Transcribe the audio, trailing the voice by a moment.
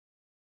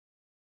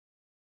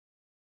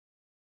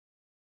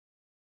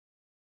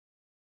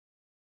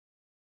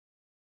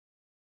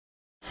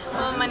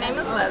name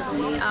is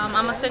Lesley.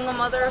 I'm a single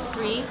mother of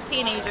 3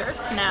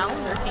 teenagers now.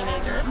 They're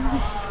teenagers.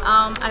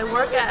 I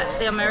work at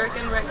the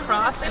American Red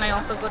Cross and I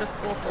also go to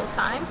school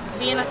full-time.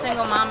 Being a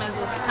single mom was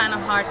kind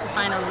of hard to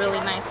find a really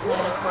nice home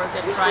for a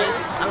good price.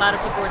 A lot of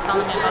people were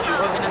telling me about the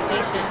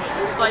organization,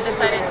 so I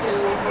decided to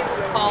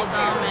call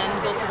them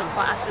and go to the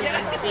classes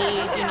and see,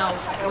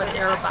 what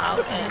they're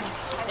about and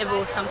if it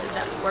was something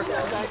that would work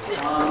for me.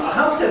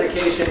 House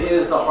dedication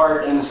is the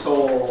heart and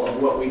soul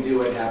of what we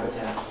do at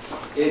Habitat.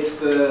 It's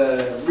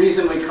the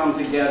reason we come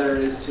together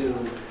is to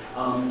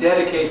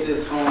dedicate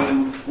this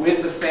home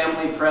with the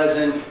family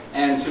present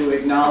and to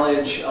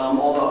acknowledge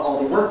all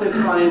the work that's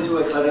gone into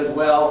it, but as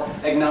well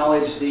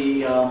acknowledge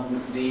the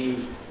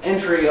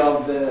entry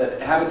of the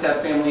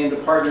Habitat family into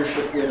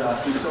partnership with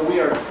us. And so we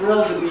are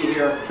thrilled to be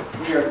here.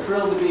 We are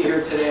thrilled to be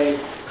here today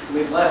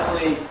with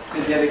Lesley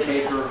to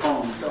dedicate her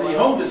home. So the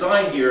home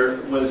design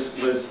here was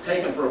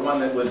taken for one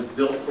that was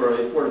built for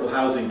affordable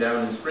housing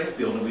down in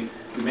Springfield, and we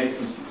made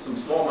some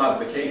small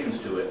modifications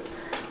to it.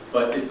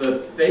 But we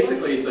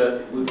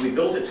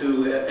built it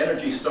to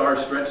Energy Star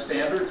stretch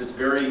standards. It's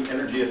very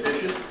energy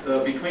efficient.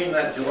 Between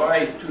that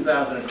July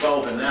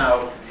 2012 and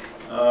now,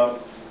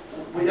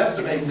 we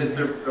estimate that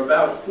there are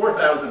about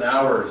 4,000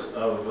 hours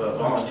of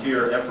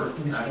volunteer effort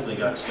actually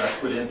got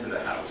put into the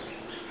house.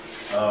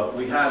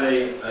 We had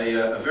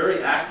a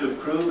very active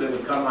crew that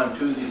would come on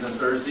Tuesdays and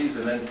Thursdays,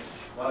 and then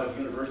a lot of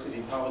university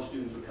and college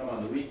students would come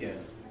on the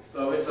weekends.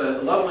 So it's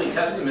a lovely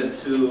testament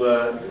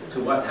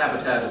to what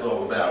Habitat is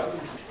all about.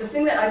 The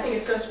thing that I think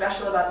is so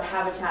special about the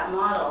Habitat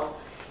model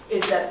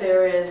is that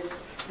there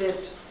is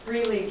this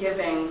freely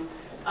giving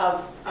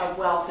of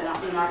wealth in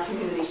our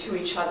community to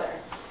each other.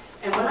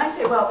 And when I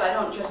say wealth, I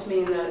don't just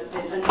mean the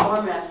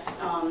enormous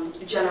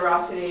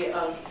generosity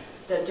of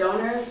the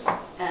donors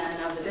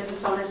and of the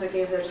business owners that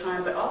gave their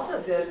time, but also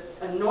the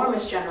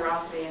enormous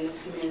generosity in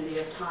this community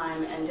of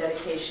time and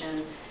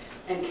dedication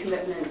and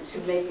commitment to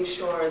making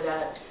sure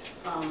that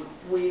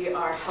we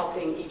are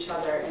helping each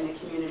other in the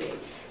community.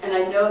 And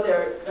I know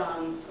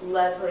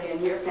Lesley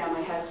and your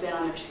family has been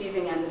on the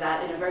receiving end of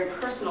that in a very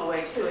personal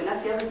way too, and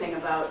that's the other thing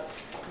about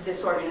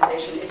this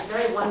organization. It's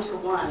very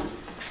one-to-one,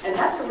 and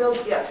that's a real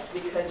gift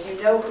because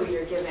you know who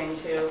you're giving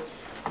to,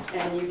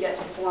 and you get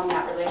to form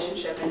that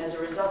relationship, and as a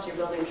result you're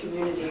building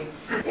community.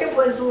 It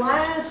was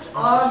last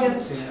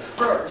August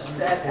 1st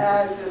that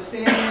as a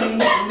family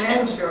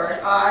mentor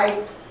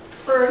I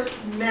first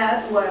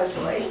met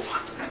Lesley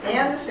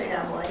and the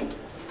family,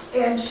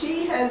 and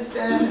she has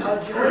been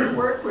a joy to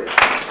work with.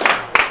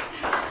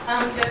 I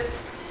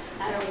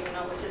don't even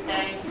know what to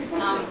say.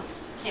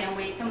 Just can't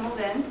wait to move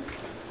in,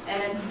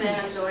 and it's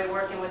been a joy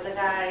working with the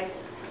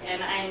guys,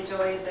 and I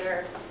enjoy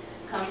their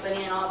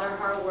company and all their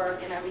hard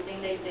work and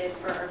everything they did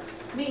for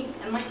me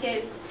and my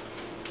kids,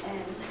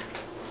 and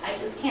I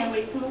just can't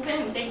wait to move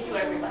in. Thank you,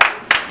 everybody.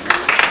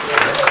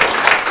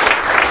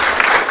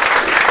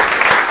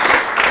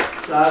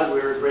 God,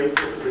 we're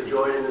grateful for the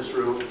joy in this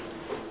room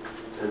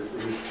as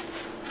the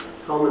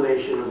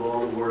culmination of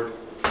all the work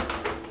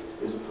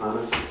is upon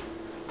us.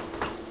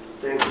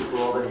 Thank you for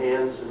all the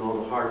hands and all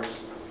the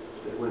hearts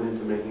that went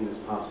into making this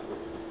possible.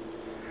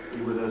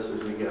 Be with us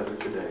as we gather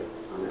today.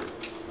 Amen.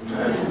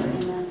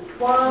 Amen.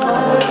 What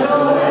a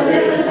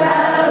joyous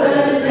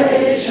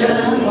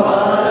habitation,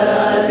 what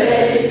a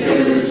day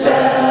to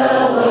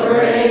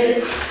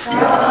celebrate.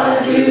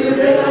 God, you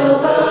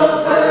built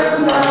the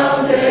firm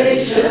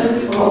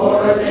foundation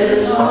for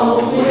this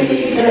home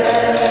we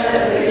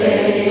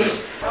dedicate.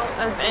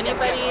 If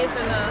anybody is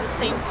in the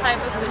same type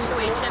of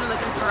situation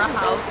looking for a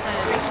house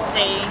and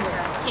they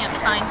can't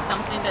find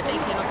something that they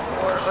can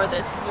afford or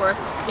that's worth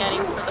getting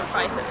for the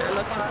price that they're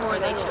looking for,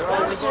 they should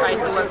always try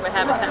to work with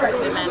Habitat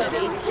for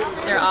Humanity.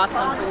 They're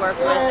awesome to work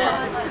with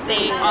and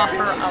they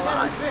offer a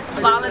lot.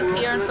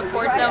 Volunteer and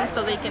support them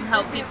so they can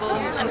help people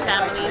and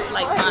families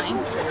like mine.